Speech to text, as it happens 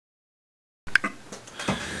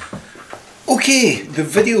Okay, the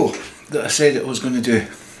video that I said I was going to do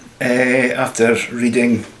after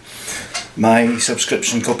reading my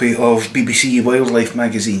subscription copy of BBC Wildlife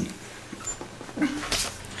magazine.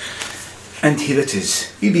 And here it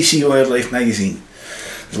is, BBC Wildlife magazine,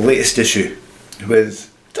 the latest issue,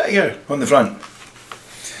 with tiger on the front.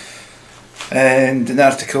 And an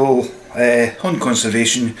article on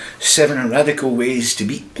conservation, 7 radical ways to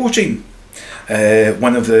beat poaching.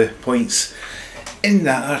 One of the points in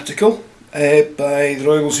that article by the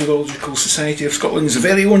Royal Zoological Society of Scotland's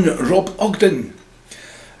very own Rob Ogden,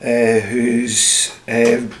 who's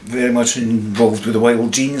very much involved with the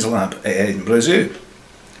Wild Genes Lab at Edinburgh Zoo.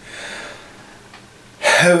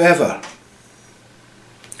 However,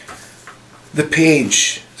 the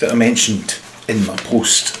page that I mentioned in my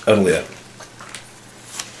post earlier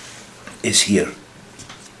is here.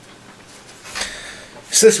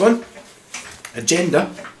 It's this one, Agenda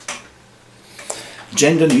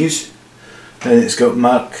News, and it's got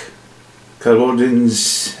Mark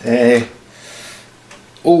Carwarden's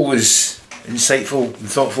always insightful and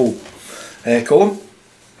thoughtful column,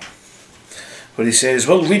 where he says,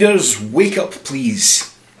 "World leaders, wake up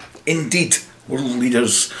please. Indeed, world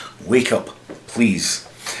leaders, wake up please."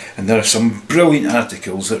 And there are some brilliant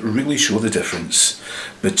articles that really show the difference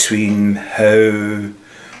between how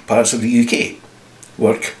parts of the UK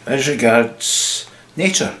work as regards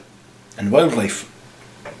nature and wildlife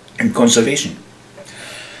and conservation.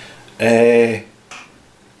 Let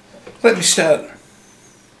me start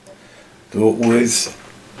though with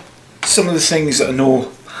some of the things that I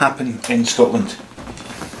know happen in Scotland,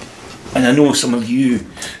 and I know some of you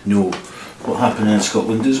know what happened in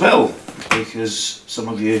Scotland as well, because some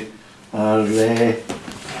of you are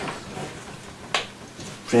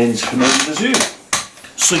friends from Edinburgh Zoo,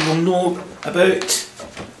 so you'll know about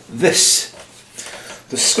this,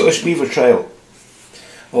 the Scottish Beaver Trial,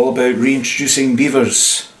 all about reintroducing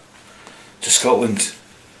beavers to Scotland.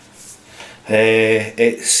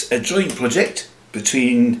 It's a joint project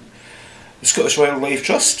between the Scottish Wildlife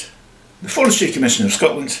Trust, the Forestry Commission of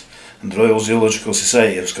Scotland and the Royal Zoological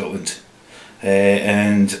Society of Scotland,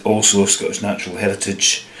 and also Scottish Natural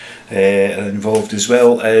Heritage are involved, as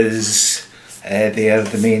well as they are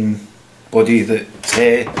the main body that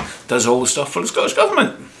does all the stuff for the Scottish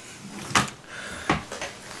Government.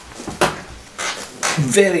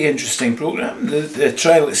 Very interesting programme. The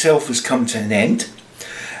trial itself has come to an end,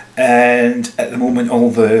 and at the moment all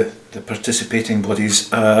the participating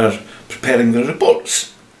bodies are preparing their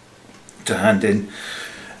reports to hand in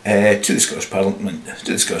to the Scottish Parliament,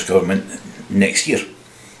 to the Scottish Government next year,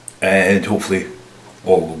 and hopefully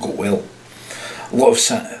all will go well. A lot of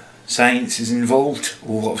science is involved,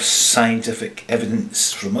 a lot of scientific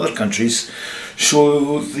evidence from other countries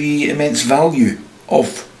show the immense value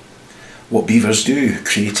of what beavers do,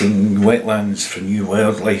 creating wetlands for new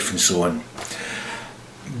wildlife and so on.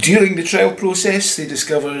 During the trial process they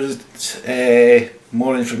discovered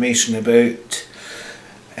more information about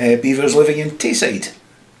beavers living in Tayside,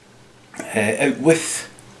 out with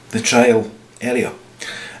the trial area.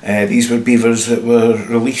 These were beavers that were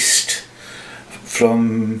released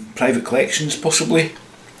from private collections, possibly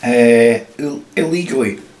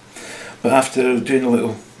illegally, but after doing a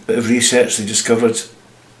little bit of research they discovered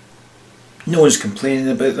no one's complaining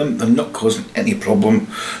about them, they're not causing any problem.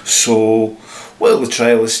 So while the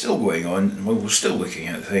trial is still going on and while we're still looking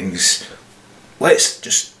at things, let's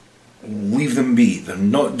just leave them be. They're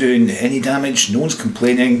not doing any damage, no one's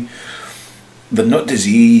complaining, they're not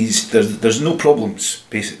diseased, there's no problems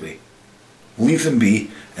basically. Leave them be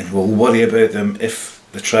and we'll worry about them if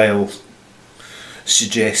the trial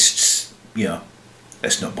suggests,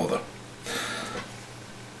 let's not bother.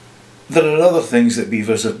 There are other things that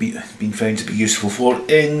beavers have been found to be useful for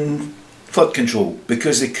in flood control,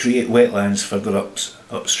 because they create wetlands further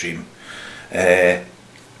upstream. It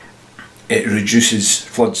reduces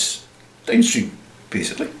floods downstream,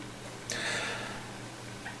 basically.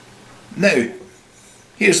 Now,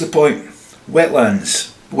 here's the point.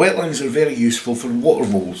 Wetlands. Wetlands are very useful for water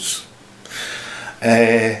voles.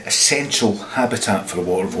 Essential habitat for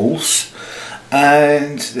water voles.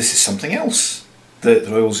 And this is something else that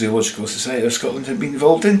the Royal Zoological Society of Scotland have been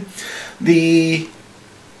involved in, the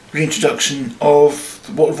reintroduction of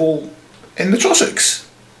the water vole in the Trossachs.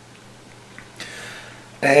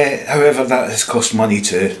 However, that has cost money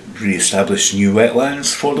to re-establish new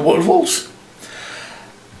wetlands for the water voles.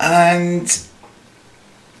 And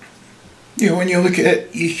when you look at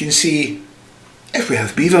it, you can see if we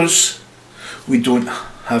have beavers, we don't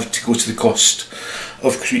have to go to the cost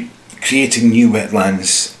of creating new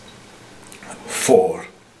wetlands for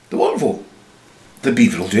the water vole. The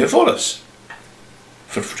beaver will do it for us,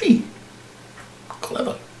 for free.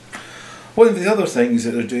 clever. One of the other things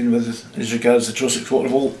that they're doing with as regards the Trossachs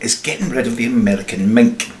watervole is getting rid of the American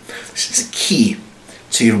mink. This is the key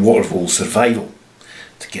to your watervole survival,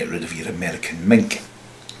 to get rid of your American mink.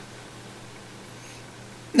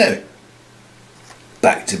 Now,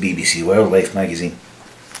 back to BBC Wildlife magazine.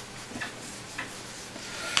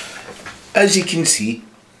 As you can see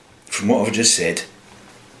from what I've just said,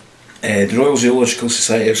 the Royal Zoological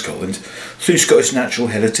Society of Scotland, through Scottish Natural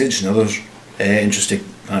Heritage and other interesting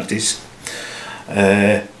parties,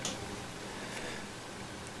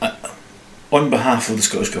 on behalf of the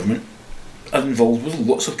Scottish Government, are involved with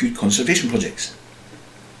lots of good conservation projects.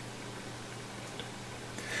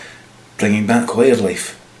 Bringing back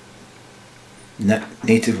wildlife,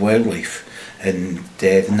 native wildlife, and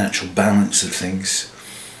the natural balance of things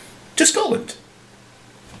to Scotland.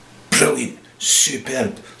 Brilliant,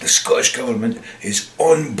 superb. The Scottish Government is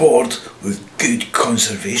on board with good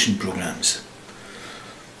conservation programmes.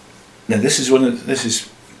 Now this is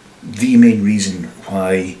the main reason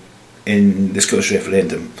why in the Scottish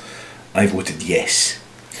referendum I voted yes,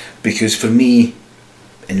 because for me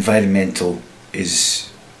environmental is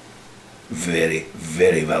very,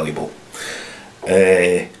 very valuable.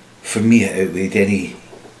 For me it outweighed any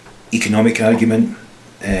economic argument,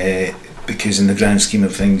 because in the grand scheme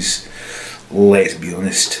of things, let's be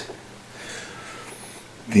honest,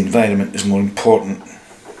 the environment is more important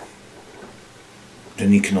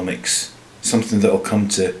than economics. Something that I'll come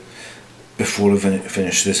to before I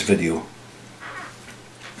finish this video.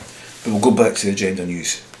 But we'll go back to the agenda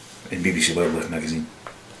news in BBC Wildlife magazine.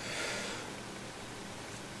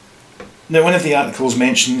 Now, one of the articles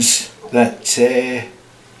mentions that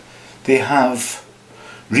they have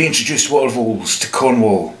reintroduced watervoles to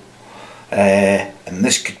Cornwall, and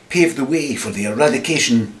this could pave the way for the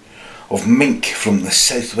eradication of mink from the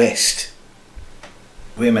southwest.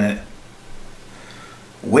 Wait a minute.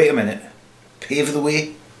 Pave the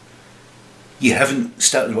way? You haven't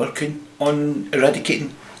started working on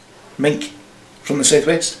eradicating mink from the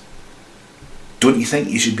southwest? Don't you think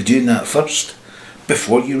you should be doing that first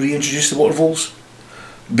before you reintroduce the watervoles?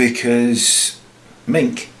 Because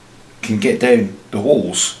mink can get down the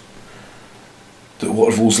holes that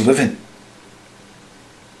watervoles live in.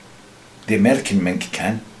 The American mink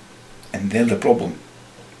can, and they're the problem.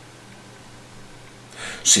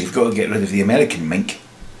 So you've got to get rid of the American mink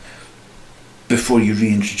before you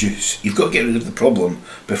reintroduce. You've got to get rid of the problem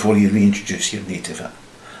before you reintroduce your native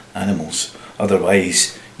animals.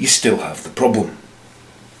 Otherwise, you still have the problem.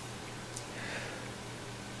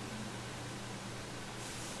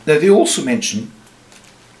 Now, they also mention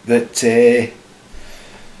that in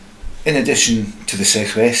addition to the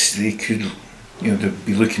southwest, they could, they'd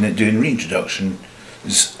be looking at doing reintroductions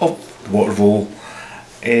of the watervole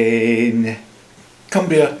in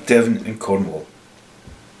Cumbria, Devon and Cornwall.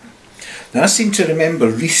 Now, I seem to remember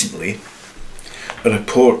recently a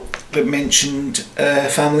report that mentioned a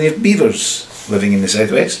family of beavers living in the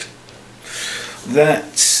southwest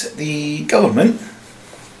that the government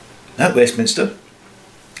at Westminster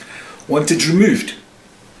wanted removed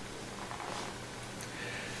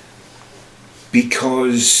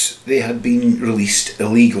because they had been released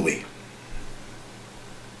illegally.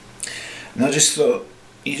 And I just thought,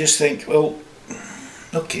 you just think, well,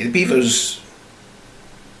 okay, the beavers,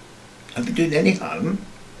 have they doing any harm?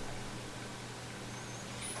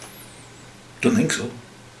 Don't think so.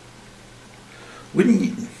 Wouldn't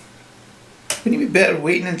you be better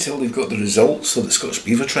waiting until they've got the results of the Scottish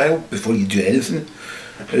Beaver trial before you do anything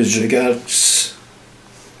as regards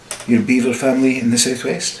your beaver family in the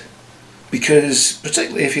southwest? Because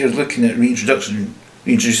particularly if you're looking at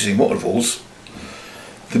reintroducing watervoles,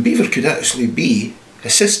 the beaver could actually be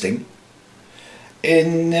assisting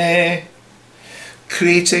in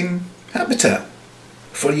creating habitat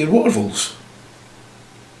for your watervoles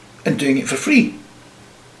and doing it for free.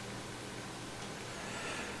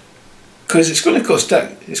 Because it's going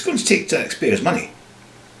to take taxpayers' money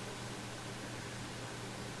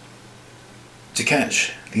to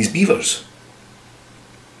catch these beavers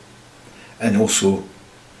and also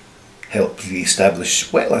help re-establish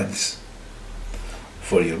wetlands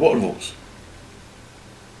for your watervoles.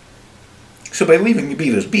 So by leaving the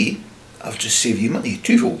beavers be, I'll just save you money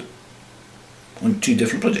twofold on two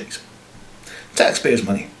different projects. Taxpayers'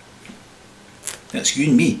 money. That's you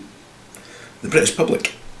and me, the British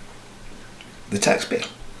public, the taxpayer.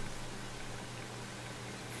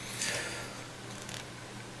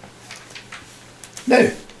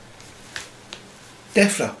 Now,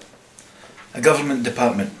 DEFRA, a government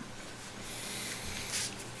department.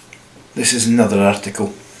 This is another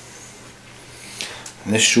article.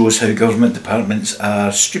 And this shows how government departments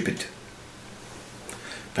are stupid.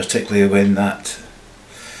 particularly when that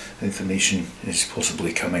information is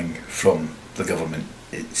possibly coming from the government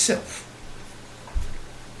itself.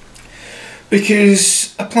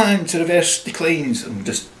 Because a plan to reverse declines,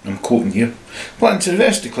 I'm quoting here, plan to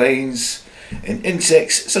reverse declines in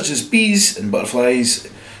insects such as bees and butterflies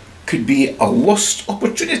could be a lost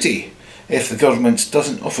opportunity if the government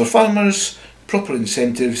doesn't offer farmers proper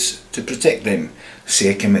incentives to protect them, say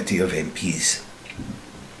a committee of MPs.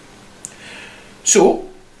 So,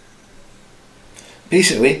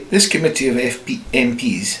 basically, this committee of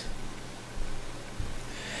MPs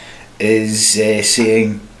is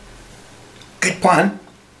saying, good plan,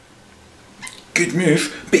 good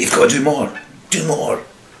move, but you've got to do more,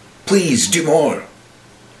 please do more.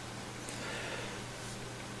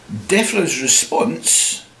 DEFRA's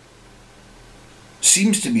response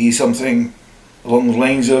seems to be something along the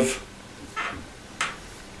lines of,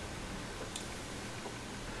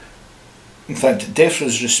 in fact,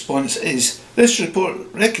 DEFRA's response is, this report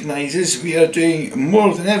recognises we are doing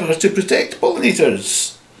more than ever to protect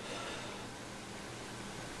pollinators,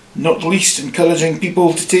 not least encouraging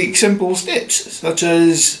people to take simple steps such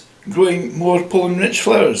as growing more pollen-rich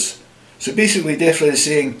flowers. So basically DEFRA is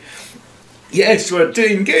saying, yes, we're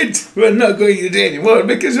doing good, we're not going to do any more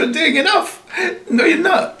because we're doing enough. No, you're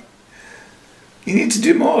not. You need to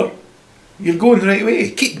do more. You're going the right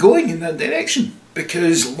way. Keep going in that direction,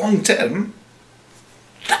 because long term,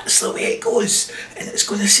 that's the way it goes, and it's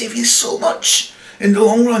going to save you so much in the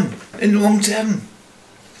long run, in the long term,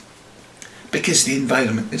 because the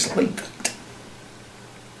environment is like that.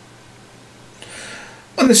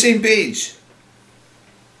 On the same page,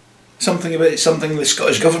 something about something the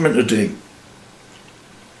Scottish Government are doing.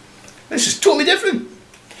 This is totally different,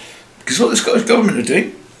 because what the Scottish Government are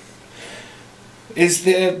doing is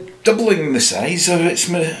they're doubling the size of its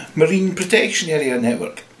marine protection area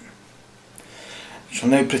network, which will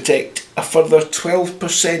now protect a further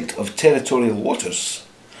 12% of territorial waters.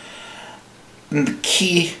 And the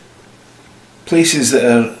key places that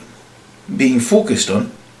are being focused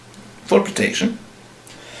on for protection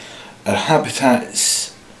are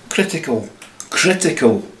habitats, critical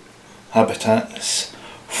habitats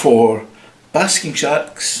for basking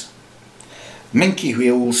sharks, minke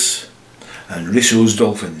whales and Rousseau's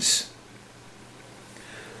dolphins.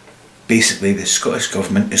 Basically, the Scottish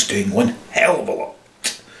Government is doing one hell of a lot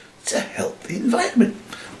to help the environment.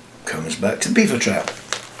 Comes back to beaver trap.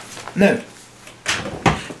 Now,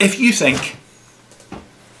 if you think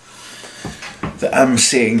that I'm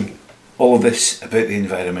saying all of this about the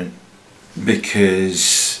environment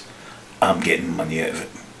because I'm getting money out of it,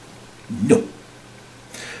 no.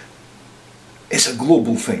 It's a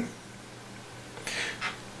global thing.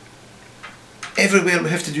 Everywhere we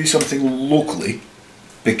have to do something locally,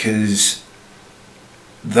 because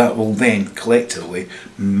that will then collectively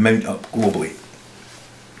mount up globally.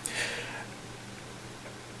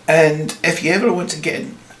 And if you ever want to get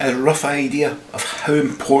a rough idea of how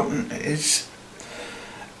important it is,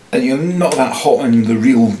 and you're not that hot on the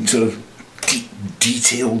real sort of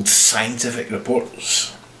detailed scientific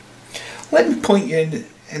reports, let me point you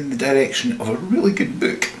in the direction of a really good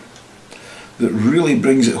book that really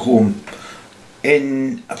brings it home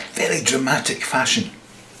in a very dramatic fashion.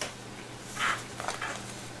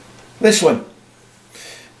 This one.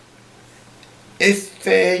 If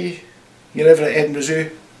you're ever at Edinburgh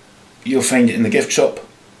Zoo, you'll find it in the gift shop.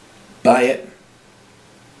 Buy it.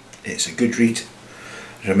 It's a good read.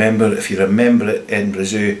 Remember, if you're a member at Edinburgh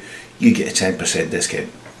Zoo, you get a 10% discount.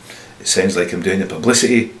 It sounds like I'm doing a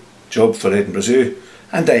publicity job for Edinburgh Zoo,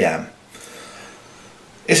 and I am.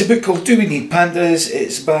 It's a book called Do We Need Pandas?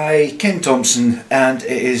 It's by Ken Thompson, and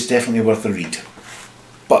it is definitely worth a read.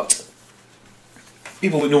 But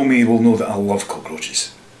people that know me will know that I love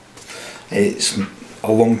cockroaches. It's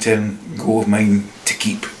a long-term goal of mine to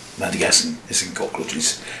keep Madagascar missing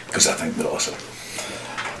cockroaches, because I think they're awesome.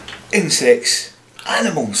 Insects,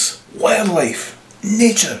 animals, wildlife,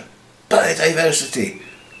 nature, biodiversity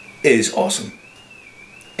is awesome.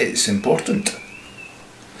 It's important.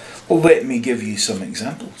 Well, let me give you some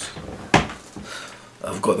examples.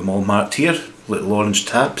 I've got them all marked here, little orange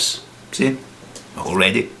tabs, see, all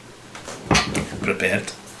ready,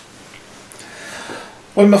 prepared.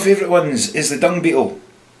 One of my favourite ones is the dung beetle.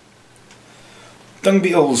 Dung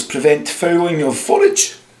beetles prevent fouling of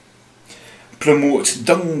forage, promote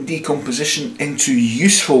dung decomposition into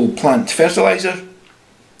useful plant fertiliser,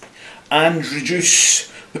 and reduce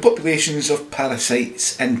the populations of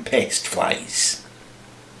parasites and pest flies.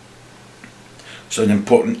 So an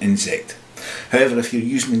important insect. However, if you're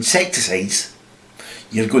using insecticides,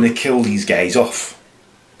 you're going to kill these guys off,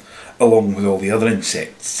 along with all the other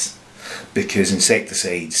insects. because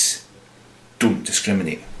insecticides don't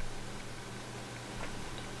discriminate.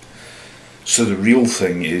 So the real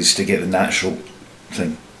thing is to get the natural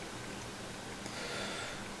thing.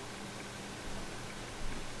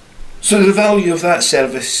 So the value of that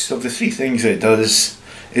service, of the three things it does,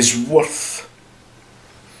 is worth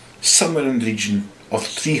somewhere in the region of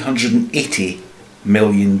 $380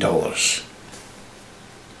 million.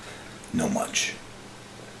 Not much,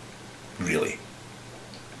 really.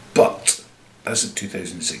 But that's at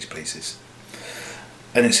 2006 prices,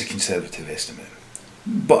 and it's a conservative estimate.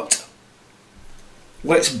 But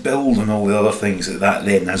let's build on all the other things that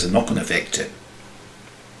then has a knock-on effect to.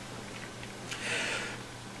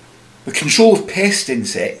 The control of pest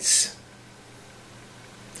insects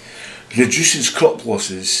reduces crop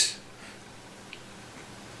losses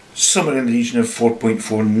somewhere in the region of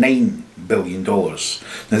 $4.49 billion. Now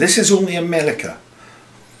this is only America,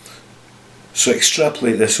 so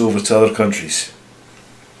extrapolate this over to other countries.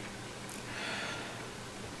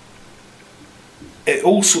 It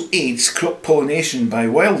also aids crop pollination by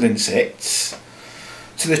wild insects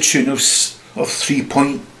to the tune of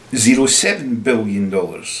 $3.07 billion.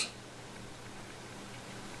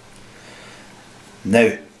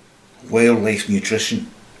 Now, wildlife nutrition,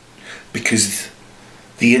 because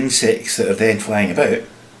the insects that are then flying about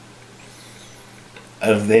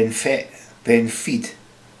are then feed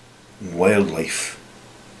wildlife.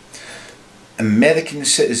 American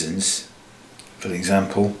citizens, for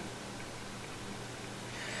example,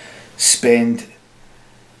 spend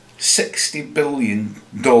 $60 billion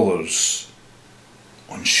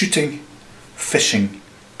on shooting, fishing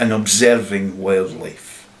and observing wildlife.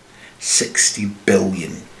 60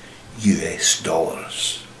 billion US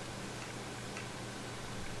dollars.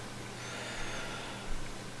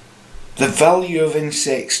 The value of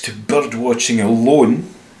insects to bird watching alone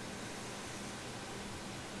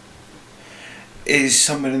is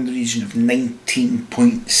somewhere in the region of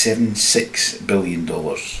 $19.76 billion.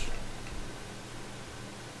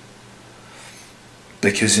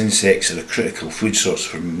 Because insects are a critical food source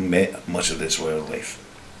for much of this wildlife.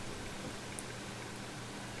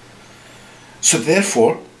 So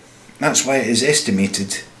therefore, that's why it is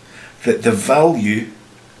estimated that the value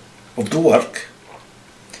of the work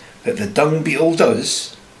that the dung beetle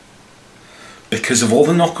does, because of all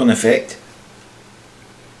the knock-on effect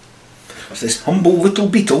of this humble little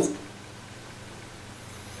beetle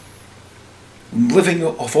living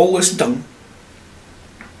off all this dung,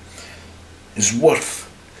 is worth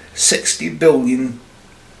 60 billion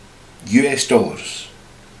US dollars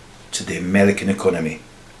to the American economy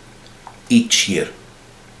each year.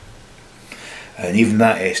 And even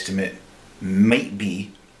that estimate might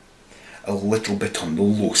be a little bit on the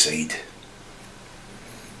low side,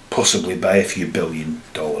 possibly by a few $billion.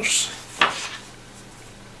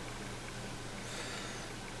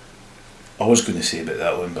 I was going to say about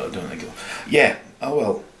that one, but I don't think I'll. Yeah, I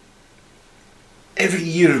will. Every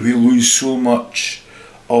year we lose so much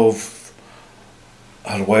of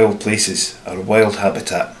our wild places, our wild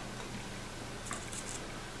habitat.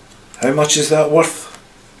 How much is that worth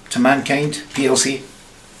to mankind, PLC?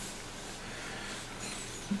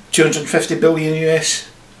 250 billion US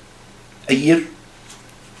a year.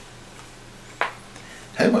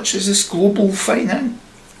 How much is this global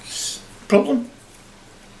finance problem?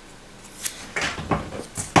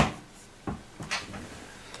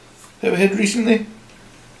 That we had recently.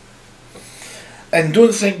 And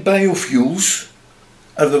don't think biofuels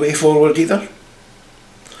are the way forward either.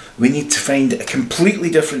 We need to find a completely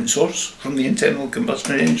different source from the internal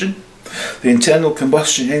combustion engine. The internal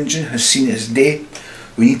combustion engine has seen its day.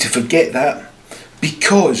 We need to forget that,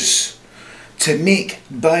 because to make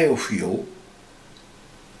biofuel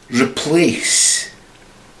replace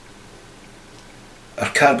our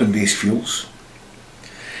carbon-based fuels,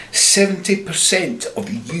 70% of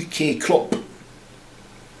the UK crop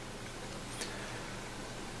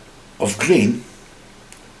of grain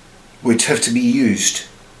would have to be used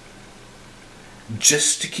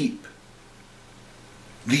just to keep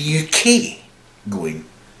the UK going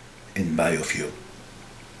in biofuel.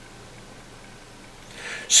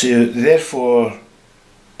 So therefore,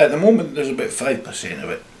 at the moment there's about 5% of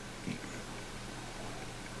it.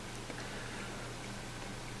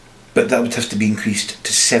 But that would have to be increased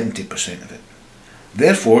to 70% of it.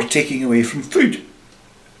 Therefore, taking away from food.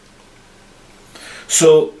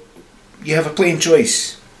 So you have a plain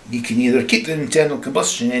choice. You can either keep the internal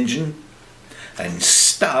combustion engine and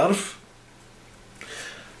starve,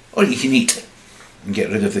 or you can eat and get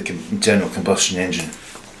rid of the internal combustion engine.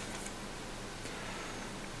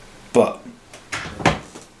 But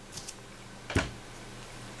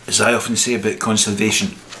as I often say about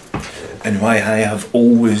conservation, and why I have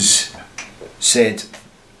always said,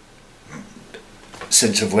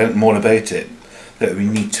 since I've learnt more about it, that we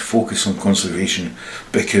need to focus on conservation,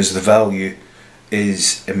 because the value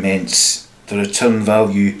is immense. The return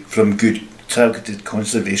value from good targeted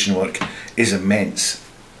conservation work is immense.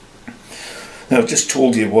 Now, I've just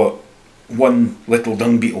told you what one little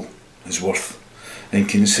dung beetle is worth, and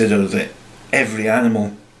consider that every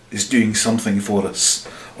animal is doing something for us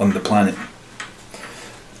on the planet,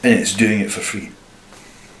 and it's doing it for free.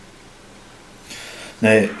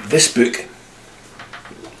 Now, this book,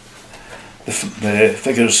 the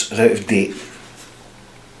figures are out of date.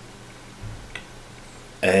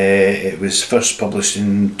 It was first published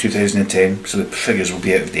in 2010, so the figures will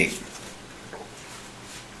be out of date.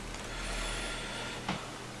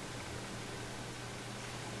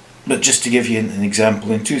 But just to give you an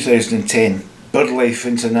example, in 2010, BirdLife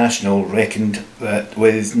International reckoned that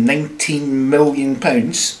with £19 million,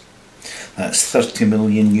 that's 30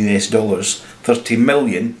 million US dollars, 30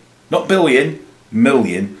 million, not billion,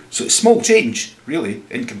 million, so it's small change, really,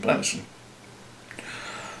 in comparison.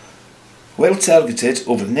 Well targeted,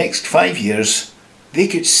 over the next 5 years, they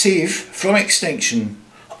could save from extinction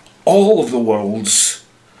all of the world's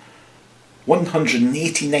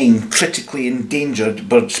 189 critically endangered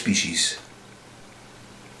bird species.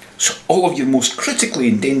 So all of your most critically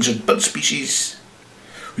endangered bird species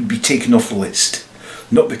would be taken off the list,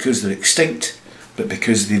 not because they're extinct, but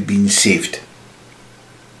because they've been saved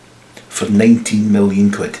for 19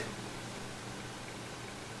 million quid.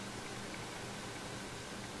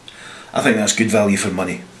 I think that's good value for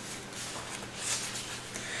money.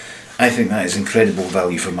 I think that is incredible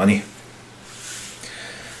value for money.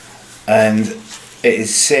 And it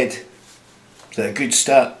is said that a good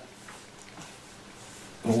start,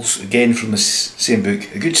 also again from this same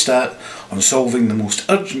book, a good start on solving the most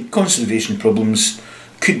urgent conservation problems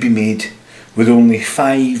could be made with only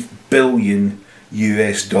 5 billion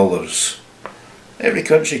US dollars. Every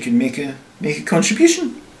country can make a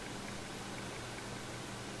contribution.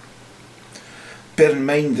 Bear in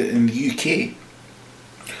mind that in the UK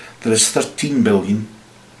there is 13 billion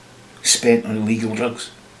spent on illegal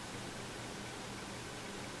drugs.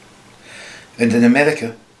 And in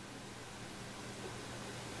America,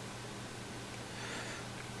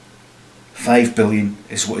 5 billion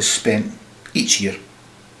is what is spent each year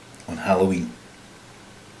on Halloween.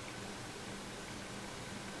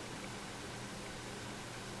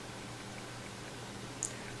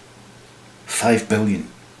 £5 billion.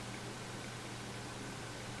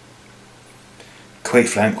 Quite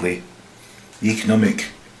frankly, the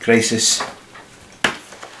economic crisis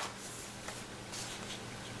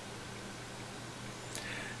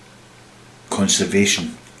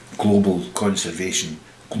conservation, global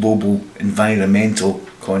environmental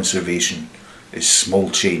conservation is small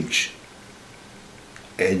change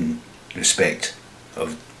in respect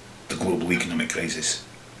of the global economic crisis.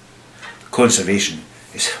 Conservation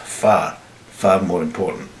is far, far more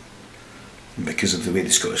important, and because of the way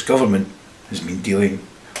the Scottish Government has been dealing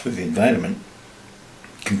with the environment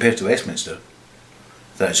compared to Westminster,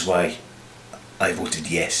 that's why I voted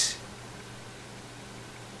yes.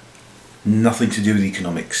 Nothing to do with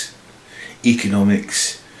economics.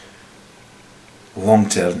 Economics, long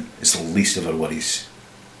term, is the least of our worries.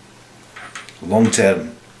 Long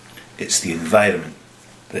term, it's the environment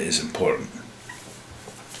that is important.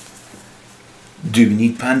 Do we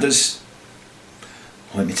need pandas?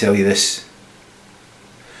 Let me tell you this.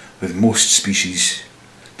 With most species,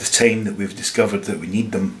 the time that we've discovered that we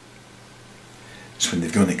need them is when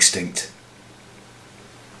they've gone extinct.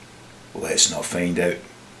 Let's not find out.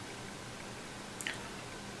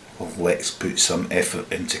 Let's put some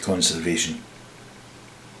effort into conservation.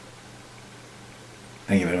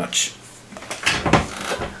 Thank you very much.